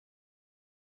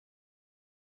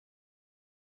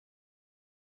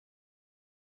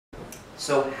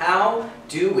So how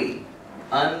do we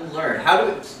unlearn?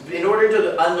 In order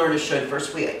to unlearn a should,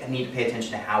 first we need to pay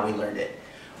attention to how we learned it.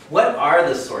 What are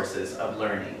the sources of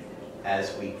learning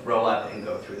as we grow up and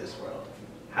go through this world?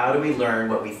 How do we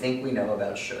learn what we think we know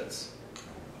about shoulds?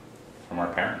 From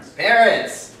our parents.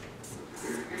 Parents!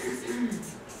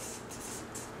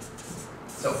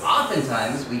 So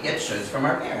oftentimes we get shoulds from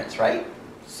our parents, right?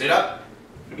 Sit up,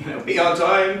 be on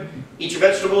time, eat your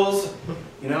vegetables,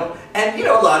 And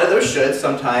a lot of those shoulds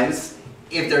sometimes,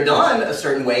 if they're done a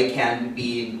certain way, can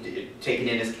be taken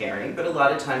in as caring, but a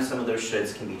lot of times some of those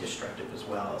shoulds can be destructive as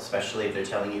well, especially if they're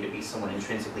telling you to be someone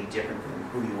intrinsically different from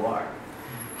who you are.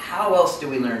 How else do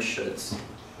we learn shoulds?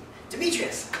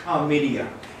 Demetrius? Media.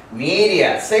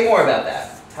 Media. Say more about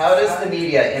that. How does the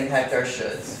media impact our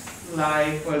shoulds?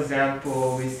 Like, for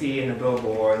example, we see in the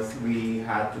billboards, we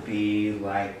have to be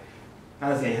like, I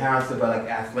don't say handsome, but like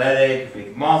athletic,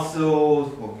 big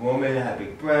muscles, for women that have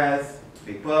big breasts,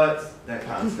 big butts, that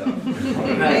kind of stuff.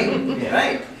 Right, yeah.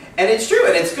 Right. And it's true,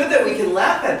 and it's good that we can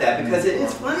laugh at that because it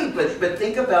is funny, but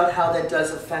think about how that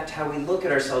does affect how we look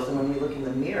at ourselves and when we look in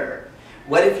the mirror.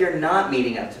 What if you're not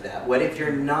meeting up to that? What if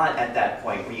you're not at that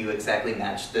point where you exactly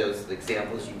match those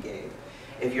examples you gave?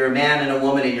 If you're a man and a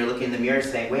woman and you're looking in the mirror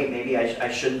saying, wait, maybe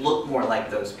I should look more like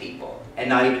those people, and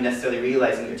not even necessarily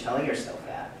realizing you're telling yourself that.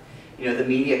 The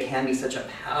media can be such a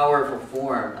powerful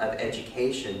form of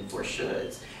education for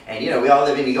shoulds. And we all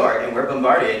live in New York and we're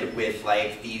bombarded with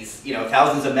like these,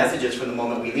 thousands of messages from the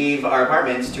moment we leave our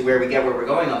apartments to where we get where we're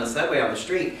going on the subway, on the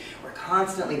street. We're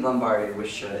constantly bombarded with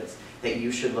shoulds. That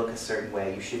you should look a certain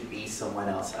way, you should be someone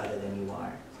else other than you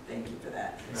are. Thank you for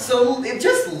that. So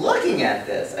just looking at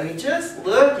this,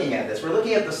 we're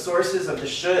looking at the sources of the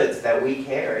shoulds that we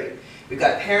carry. We've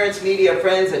got parents, media,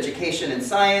 friends, education and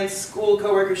science, school,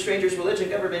 coworkers, strangers, religion,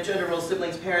 government, gender roles,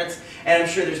 siblings, parents, and I'm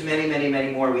sure there's many, many,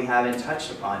 many more we haven't touched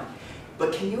upon.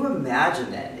 But can you imagine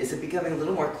then, is it becoming a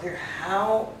little more clear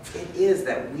how it is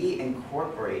that we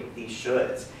incorporate these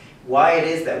shoulds? Why it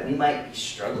is that we might be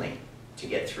struggling to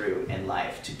get through in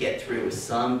life, to get through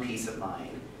some peace of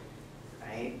mind,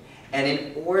 right? And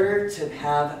in order to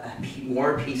have a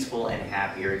more peaceful and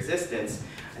happier existence,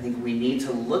 I think we need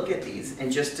to look at these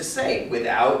and just to say,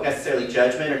 without necessarily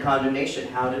judgment or condemnation,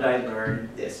 how did I learn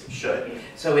this should?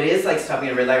 So it is like stopping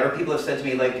at a red light, or people have said to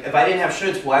me, like, if I didn't have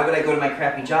shoulds, why would I go to my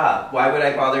crappy job? Why would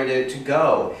I bother to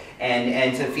go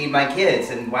and to feed my kids?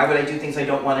 And why would I do things I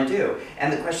don't want to do?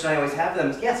 And the question I always have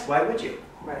them is, yes, why would you?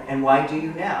 Right. And why do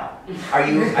you now? Are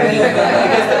you, because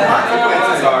the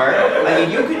consequences are,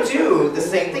 you could do the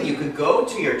same thing. You could go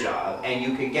to your job and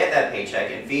you could get that paycheck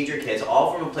and feed your kids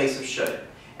all from a place of should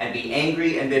and be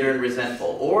angry and bitter and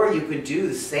resentful. Or you could do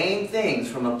the same things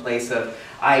from a place of,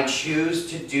 I choose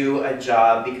to do a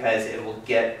job because it will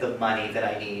get the money that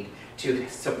I need to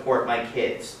support my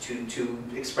kids, to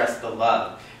express the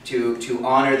love, to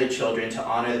honor the children, to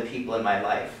honor the people in my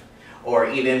life. Or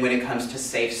even when it comes to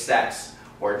safe sex,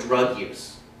 or drug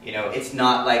use. It's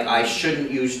not like I shouldn't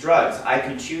use drugs. I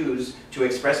could choose to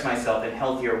express myself in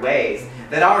healthier ways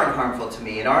that aren't harmful to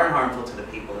me and aren't harmful to the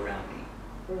people around me.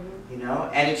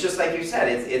 And it's just like you said,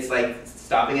 it's like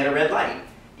stopping at a red light.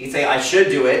 You say, I should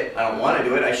do it, I don't want to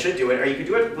do it, I should do it, or you could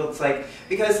do it, well, it's like,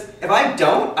 because if I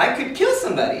don't, I could kill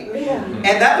somebody. Yeah.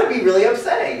 And that would be really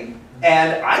upsetting.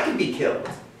 And I could be killed.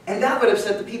 And that would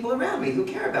upset the people around me who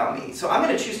care about me. So I'm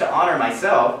going to choose to honor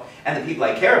myself and the people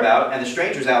I care about and the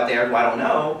strangers out there who I don't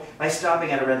know by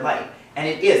stopping at a red light. And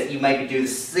it is, you might do the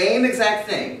same exact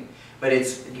thing, but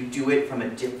you do it from a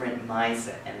different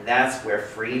mindset. And that's where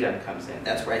freedom comes in.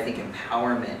 That's where I think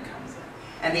empowerment comes in.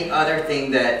 And the other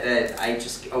thing that I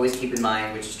just always keep in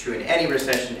mind, which is true in any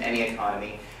recession, any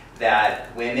economy,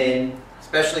 that women,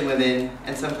 especially women,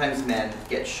 and sometimes men,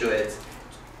 get shoulds.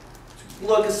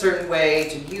 Look a certain way,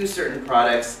 to use certain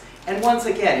products. And once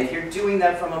again, if you're doing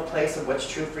that from a place of what's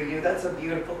true for you, that's a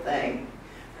beautiful thing.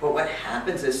 But what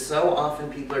happens is so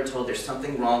often people are told there's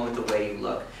something wrong with the way you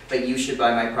look, but you should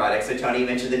buy my products. So Tony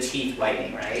mentioned the teeth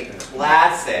whitening, right?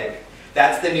 Classic.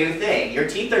 That's the new thing. Your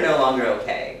teeth are no longer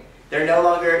okay. They're no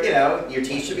longer, your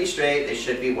teeth should be straight, they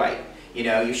should be white.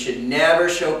 You should never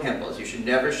show pimples, you should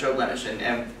never show blemish, and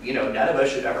none of us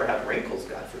should ever have wrinkles,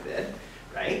 God forbid,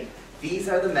 right? These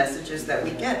are the messages that we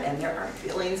get, and there are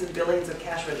billions and billions of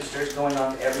cash registers going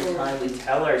off every time we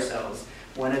tell ourselves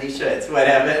one of these shoulds. What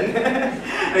happened?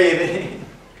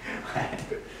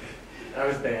 That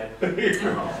was bad.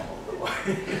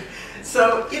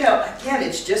 So, again,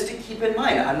 it's just to keep in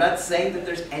mind. I'm not saying that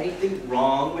there's anything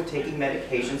wrong with taking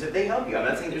medications if they help you. I'm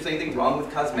not saying there's anything wrong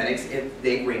with cosmetics if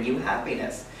they bring you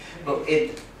happiness. But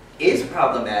it is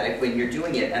problematic when you're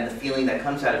doing it and the feeling that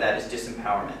comes out of that is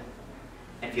disempowerment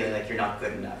and feeling like you're not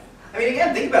good enough. I mean,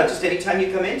 again, think about it just anytime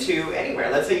you come into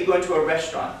anywhere. Let's say you go into a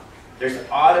restaurant. There's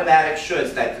automatic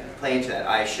shoulds that play into that.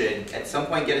 I should, at some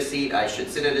point, get a seat. I should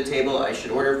sit at a table. I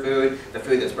should order food. The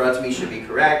food that's brought to me should be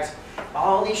correct.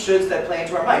 All these shoulds that play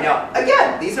into our mind. Now,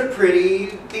 again, these are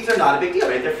not a big deal,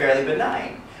 right? They're fairly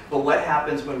benign. But what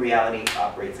happens when reality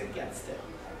operates against it?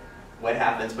 What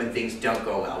happens when things don't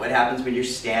go well? What happens when you're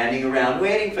standing around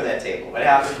waiting for that table? What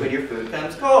happens when your food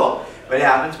comes cold? What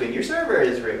happens when your server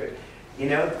is rude? You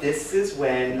know, this is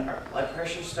when our blood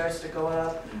pressure starts to go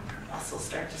up, our muscles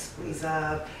start to squeeze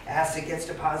up, acid gets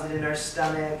deposited in our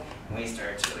stomach, and we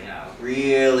start to,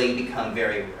 really become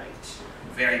very bright.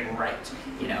 Very bright.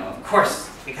 Of course,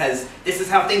 because this is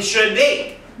how things should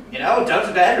be.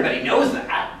 Everybody knows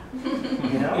that.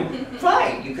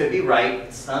 Fine, you could be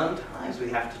right. Sometimes we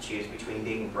have to choose between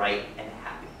being bright and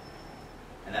happy.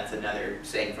 And that's another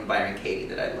saying from Byron Katie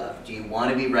that I love. Do you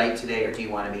want to be right today, or do you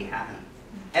want to be happy?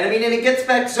 And and it gets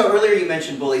back, so earlier you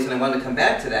mentioned bullies, and I wanted to come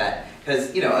back to that,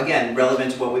 because, again,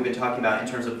 relevant to what we've been talking about in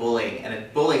terms of bullying.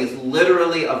 And bullying is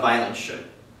literally a violent should.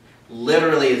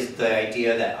 Literally is the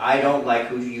idea that I don't like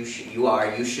who you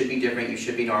are, you should be different, you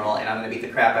should be normal, and I'm going to beat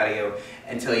the crap out of you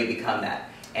until you become that.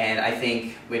 And I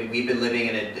think when we've been living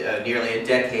in nearly a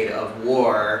decade of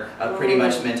war, of pretty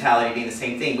much mentality being the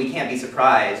same thing, we can't be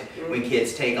surprised when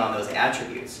kids take on those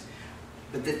attributes.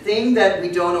 But the thing that we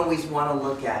don't always want to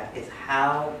look at is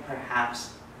how,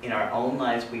 perhaps, in our own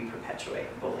lives we perpetuate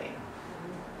bullying.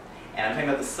 And I'm talking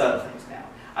about the subtle things now.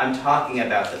 I'm talking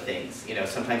about the things,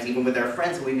 sometimes even with our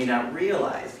friends that we may not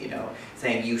realize,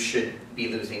 saying you should be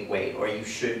losing weight, or you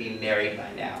should be married by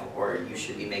now, or you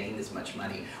should be making this much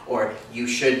money, or you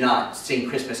should not sing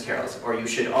Christmas carols, or you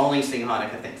should only sing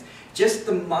Hanukkah things. Just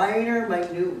the minor,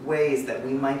 minute ways that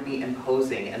we might be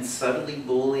imposing and subtly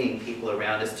bullying people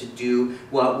around us to do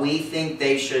what we think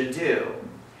they should do.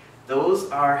 Those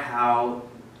are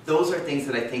things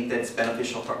that I think that's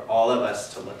beneficial for all of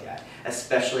us to look at,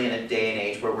 especially in a day and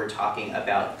age where we're talking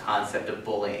about the concept of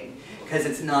bullying. Because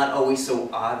it's not always so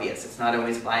obvious, it's not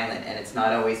always violent, and it's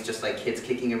not always just like kids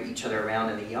kicking each other around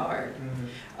in the yard.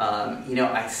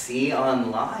 I see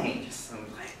online just some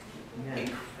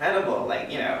incredible,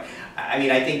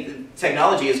 I think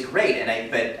technology is great,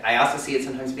 but I also see it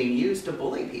sometimes being used to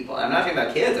bully people. And I'm not talking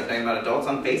about kids, I'm talking about adults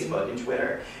on Facebook and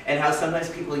Twitter, and how sometimes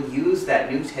people use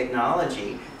that new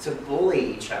technology to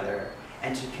bully each other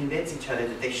and to convince each other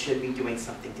that they should be doing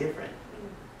something different.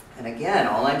 And again,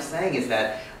 all I'm saying is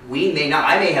that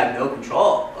I may have no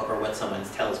control over what someone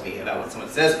tells me, about what someone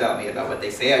says about me, about what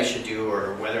they say I should do,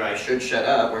 or whether I should shut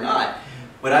up or not.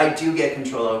 What I do get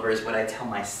control over is what I tell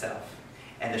myself,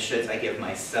 and the shoulds I give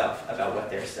myself about what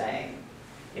they're saying.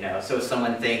 So if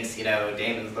someone thinks,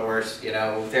 Damon's the worst,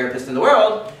 therapist in the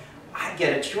world, I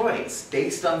get a choice.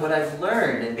 Based on what I've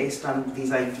learned and based on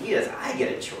these ideas, I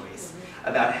get a choice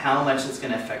about how much it's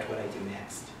going to affect what I do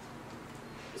next.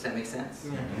 Does that make sense?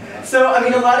 Yeah. So,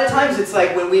 a lot of times it's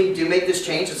like when we do make this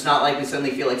change, it's not like we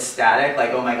suddenly feel ecstatic, like,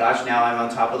 oh my gosh, now I'm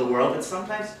on top of the world. But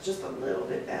sometimes it's just a little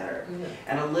bit better.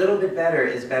 And a little bit better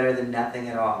is better than nothing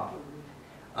at all.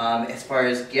 As far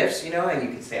as gifts, and you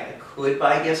could say I could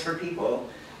buy gifts for people,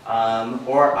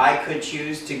 or I could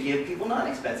choose to give people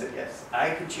non-expensive gifts.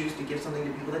 I could choose to give something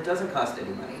to people that doesn't cost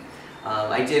any money.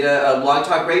 I did a blog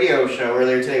talk radio show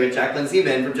earlier today with Jacqueline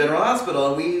Zeman from General Hospital,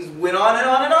 and we went on and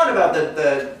on and on about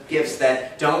the gifts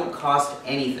that don't cost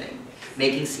anything.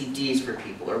 Making CDs for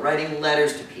people, or writing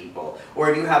letters to people,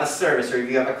 or if you have a service, or if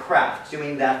you have a craft,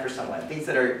 doing that for someone. Things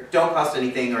that don't cost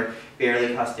anything or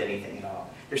barely cost anything at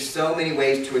all. There's so many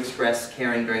ways to express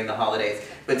caring during the holidays.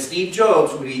 But Steve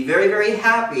Jobs would be very, very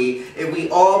happy if we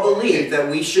all believed that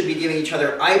we should be giving each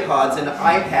other iPods and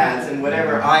iPads and what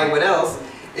else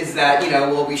is that,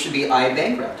 we should be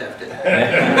bankrupt after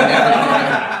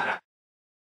that.